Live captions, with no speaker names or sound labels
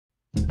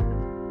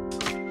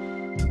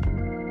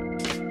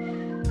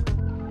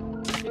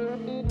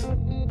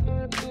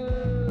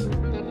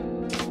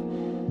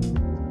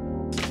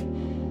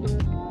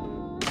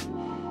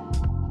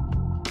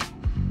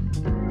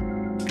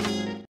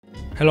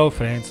Hello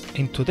friends,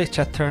 in today's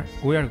chapter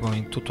we are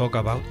going to talk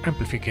about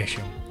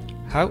amplification,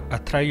 how a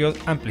triode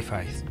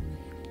amplifies.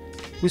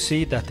 We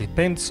see that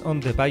depends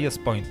on the bias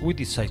point we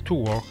decide to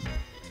work,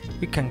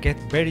 we can get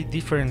very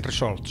different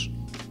results.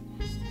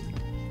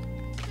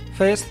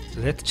 First,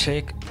 let's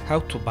check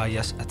how to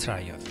bias a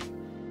triode.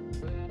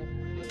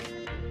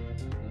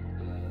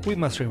 We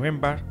must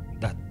remember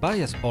that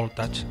bias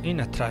voltage in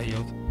a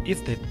triode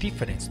is the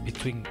difference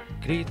between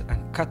grid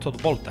and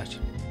cathode voltage.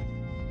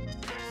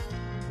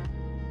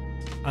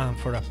 And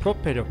for a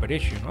proper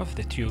operation of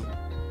the tube,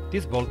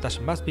 this voltage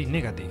must be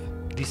negative.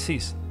 This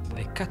is,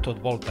 the cathode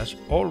voltage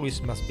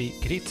always must be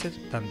greater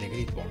than the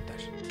grid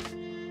voltage.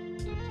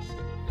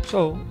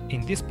 So,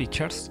 in these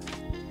pictures,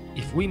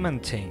 if we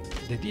maintain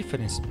the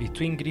difference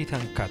between grid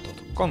and cathode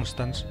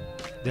constant,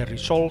 the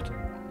result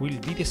will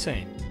be the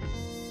same.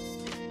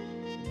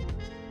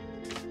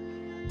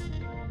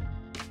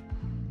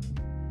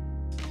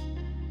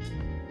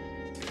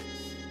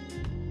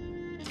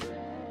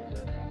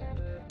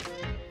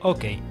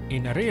 Okay,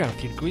 in a real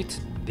circuit,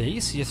 the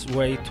easiest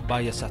way to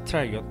bias a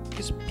triode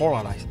is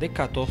polarize the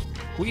cathode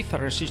with a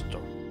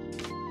resistor.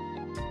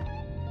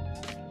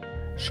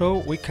 So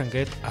we can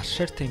get a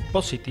certain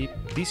positive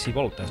DC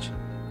voltage,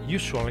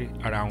 usually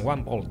around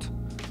 1 volt,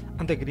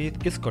 and the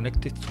grid is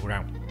connected to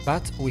ground,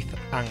 but with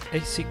an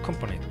AC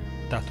component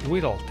that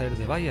will alter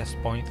the bias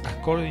point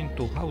according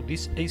to how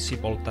this AC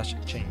voltage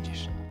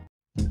changes.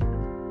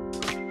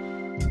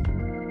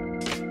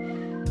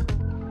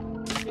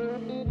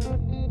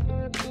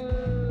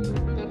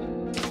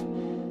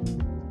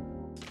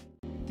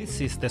 This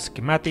is the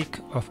schematic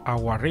of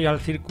our real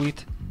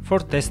circuit for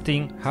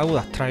testing how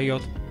a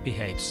triode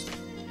behaves.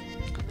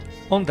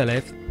 On the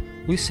left,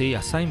 we see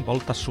a sine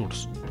voltage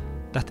source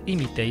that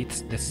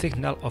imitates the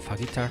signal of a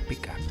guitar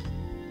pickup.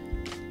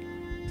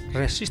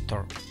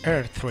 Resistor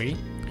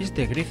R3 is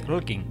the grid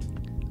login,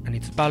 and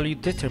its value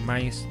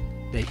determines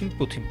the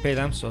input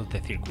impedance of the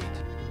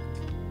circuit.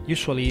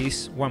 Usually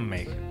is 1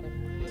 meg.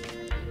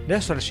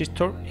 This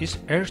resistor is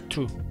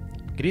R2,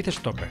 grid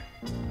stopper.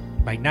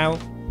 By now,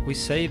 we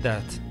say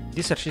that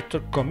this resistor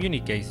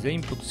communicates the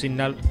input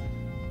signal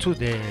to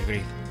the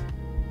grid.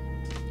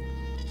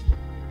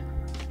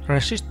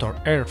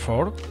 Resistor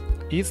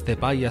R4 is the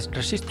bias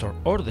resistor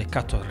or the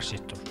cathode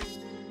resistor.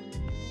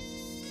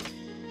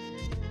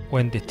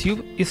 When the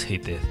tube is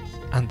heated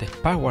and the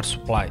power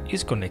supply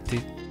is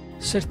connected,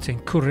 certain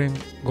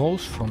current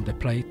goes from the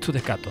plate to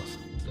the cathode.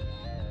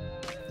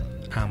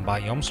 And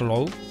by Ohm's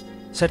law,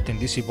 certain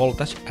DC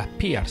voltage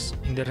appears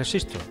in the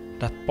resistor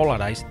that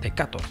polarizes the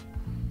cathode.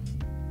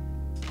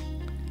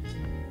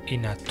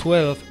 In a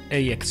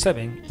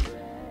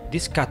 12AX7,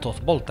 this cathode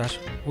voltage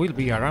will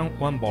be around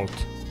 1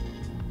 volt,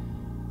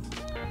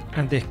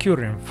 and the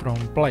current from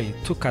plate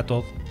to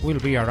cathode will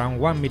be around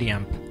 1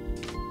 milliamp.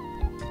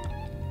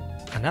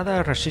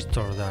 Another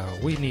resistor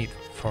that we need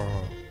for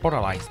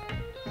polarize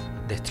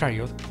the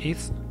triode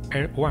is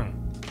R1,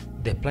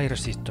 the plate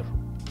resistor.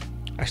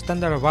 A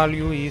standard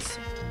value is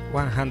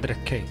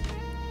 100K.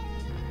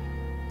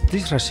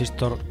 This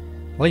resistor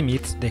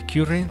limits the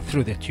current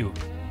through the tube.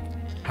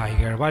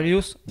 Higher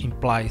values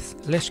implies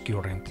less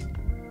current.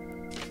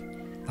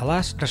 The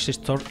last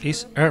resistor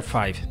is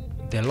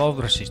R5, the load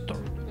resistor.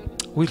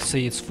 We'll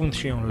see its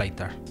function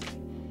later.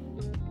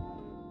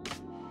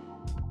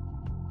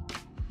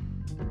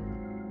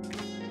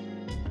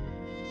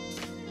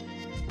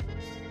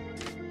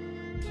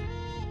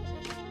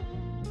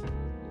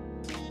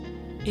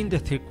 In the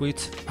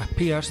circuit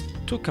appears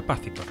two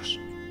capacitors.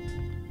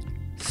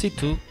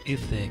 C2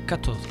 is the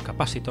cathode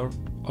capacitor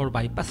or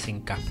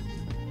bypassing cap.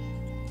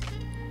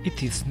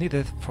 It is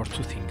needed for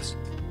two things.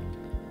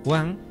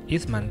 One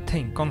is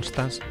maintain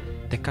constant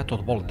the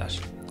cathode voltage,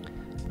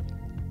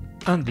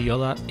 and the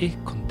other is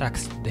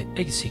contacts the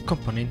AC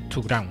component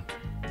to ground.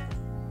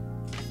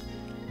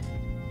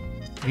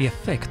 The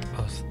effect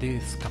of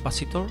this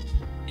capacitor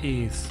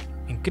is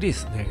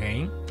increase the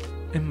gain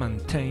and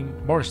maintain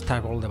more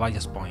stable the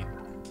bias point.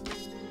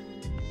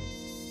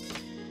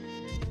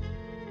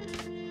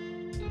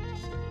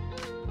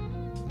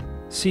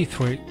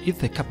 C3 is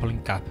the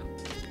coupling cap,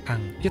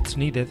 and it's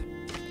needed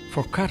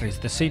for carries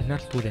the signal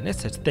to the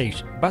next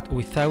stage, but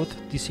without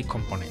DC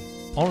component,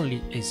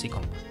 only AC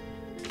component.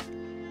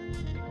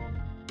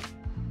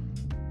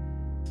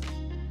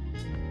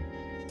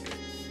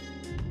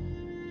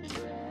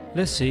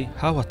 Let's see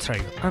how a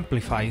triode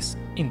amplifies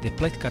in the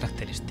plate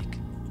characteristic.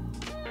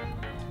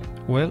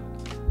 Well,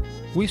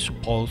 we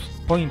suppose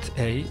point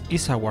A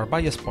is our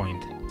bias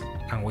point,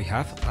 and we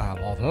have a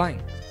load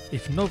line.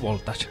 If no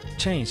voltage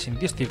change in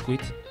this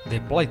circuit, the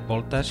plate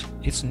voltage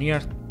is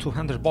near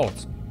 200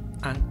 volts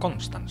and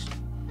constant.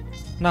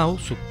 Now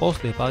suppose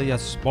the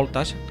bias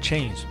voltage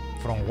changes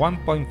from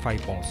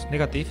 1.5 volts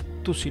negative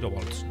to 0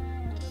 volts.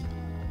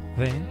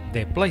 Then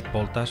the plate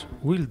voltage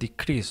will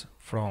decrease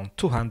from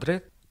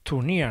 200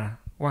 to near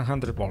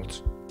 100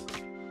 volts.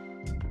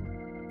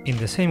 In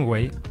the same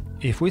way,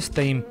 if we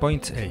stay in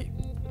point A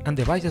and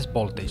the bias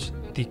voltage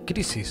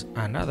decreases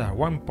another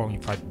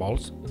 1.5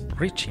 volts,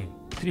 reaching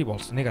 3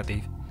 volts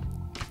negative,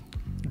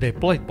 the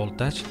plate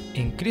voltage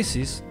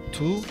increases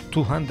to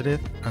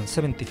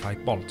 275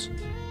 volts.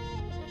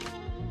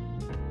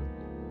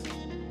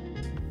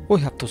 We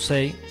have to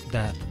say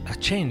that a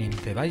change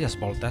in the bias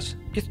voltage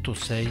is to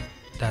say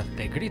that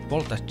the grid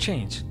voltage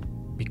changes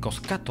because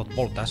cathode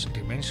voltage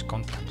remains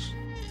constant.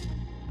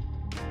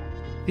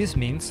 This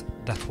means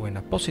that when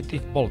a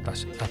positive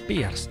voltage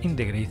appears in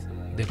the grid,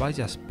 the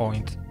bias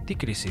point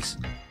decreases.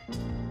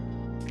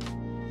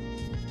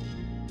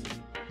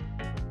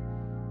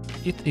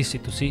 It's easy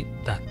to see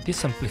that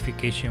this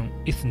amplification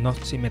is not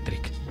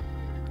symmetric.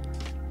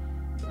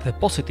 The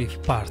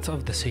positive part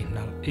of the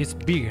signal is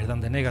bigger than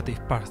the negative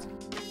part.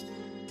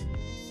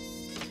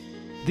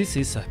 This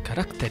is a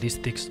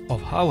characteristic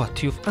of how a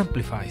tube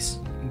amplifies.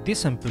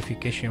 This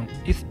amplification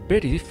is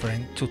very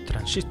different to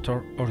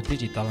transistor or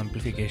digital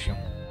amplification.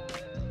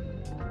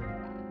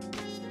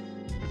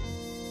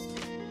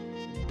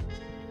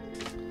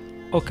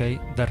 Okay,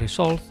 the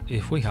result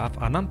if we have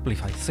an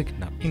amplified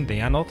signal in the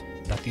anode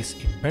that is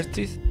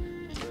inverted,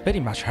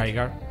 very much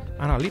higher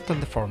and a little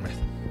deformed.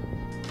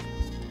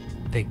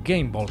 The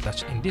gain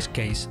voltage in this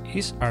case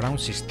is around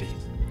 60.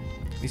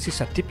 This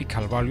is a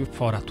typical value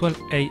for a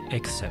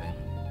 12AX7.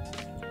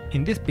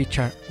 In this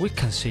picture we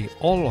can see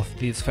all of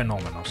these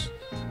phenomena.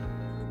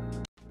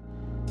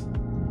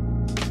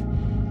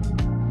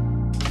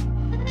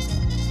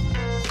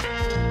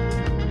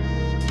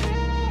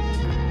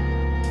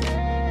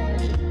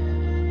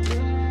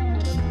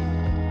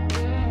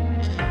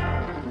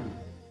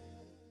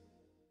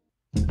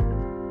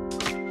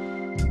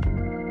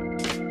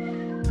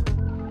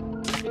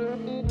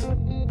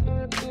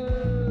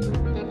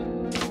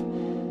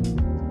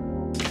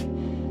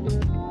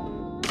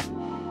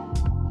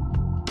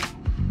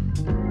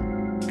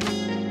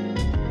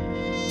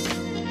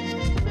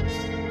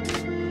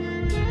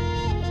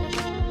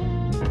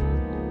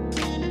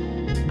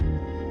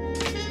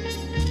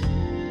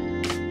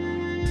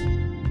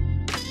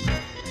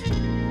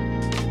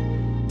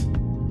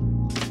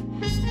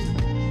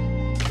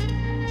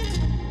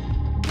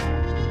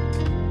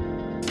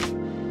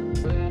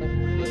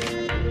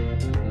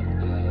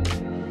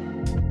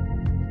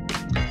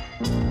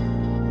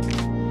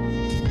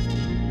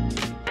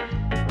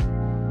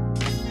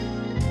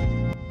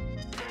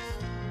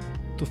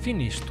 To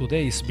finish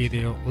today's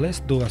video, let's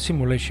do a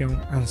simulation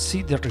and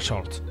see the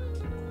result.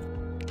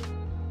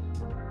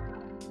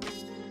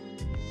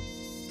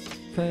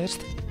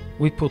 First,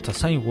 we put a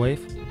sine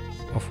wave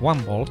of 1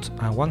 volt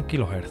and 1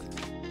 kHz.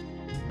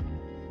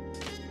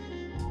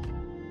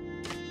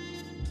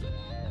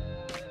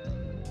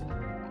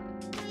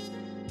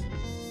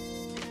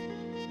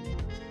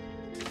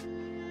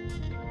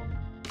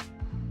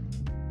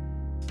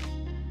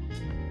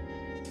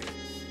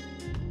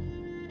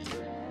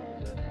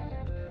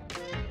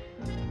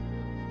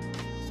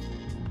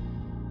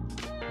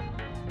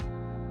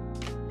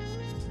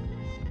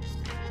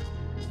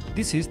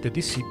 This is the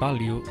DC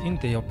value in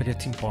the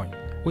operating point.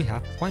 We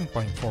have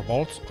 1.4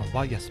 volts of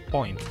bias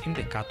point in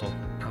the cathode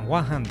and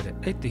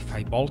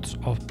 185 volts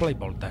of plate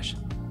voltage.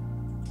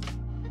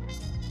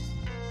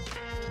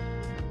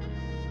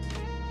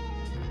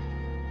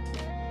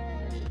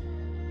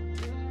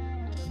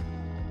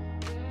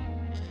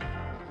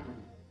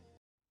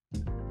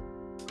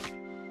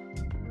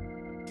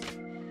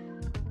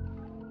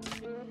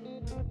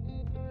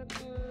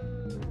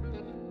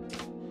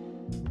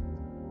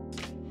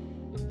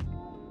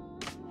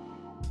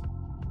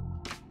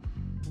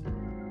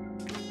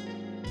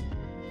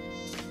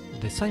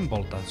 The sine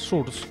voltage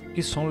source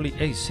is only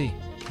AC,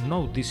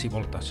 no DC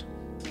voltage.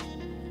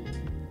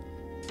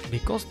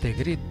 Because the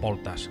grid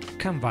voltage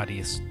can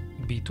vary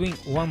between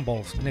 1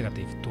 volt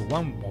negative to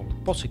 1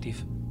 volt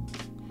positive,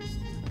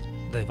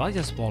 the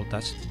bias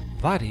voltage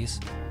varies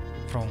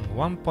from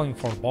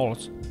 1.4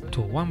 volts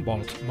to 1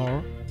 volt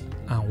more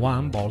and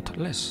 1 volt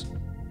less.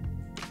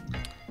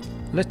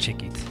 Let's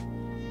check it.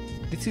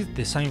 This is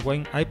the sine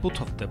wave output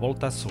of the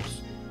voltage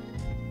source.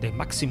 The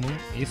maximum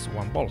is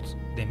 1 volt,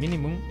 the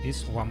minimum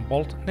is 1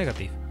 volt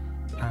negative,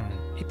 and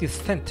it is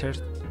centered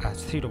at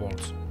 0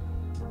 volts.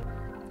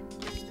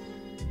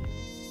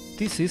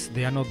 This is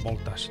the anode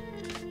voltage.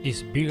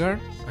 It's bigger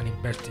and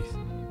inverted.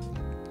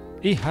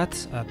 It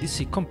has a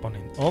DC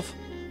component of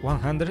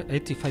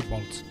 185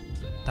 volts,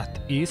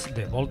 that is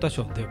the voltage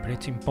of the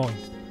operating point,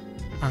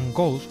 and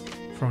goes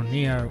from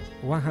near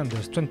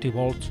 120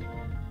 volts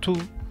to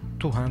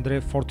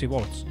 240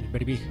 volts,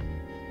 very big.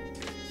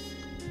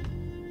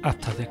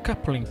 After the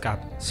coupling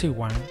cap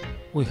C1,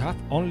 we have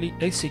only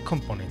AC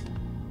component.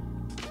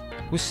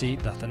 We see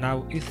that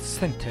now it's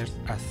centered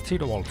at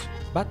 0 volts,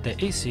 but the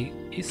AC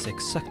is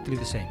exactly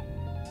the same.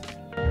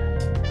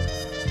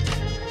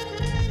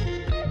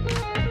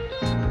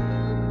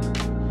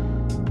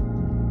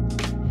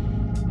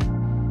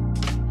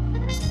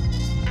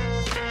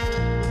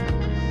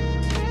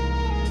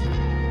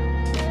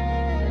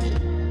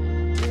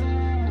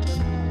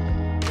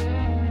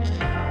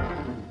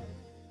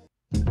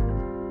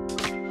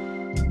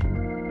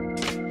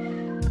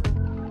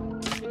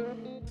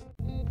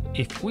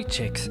 If we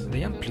check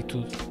the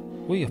amplitude,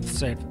 we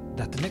observe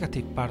that the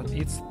negative part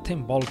is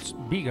 10 volts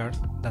bigger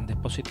than the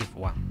positive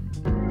one.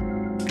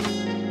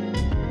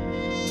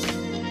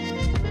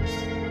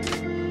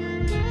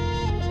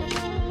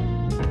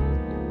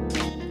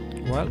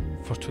 Well,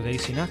 for today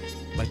is enough.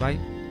 Bye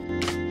bye.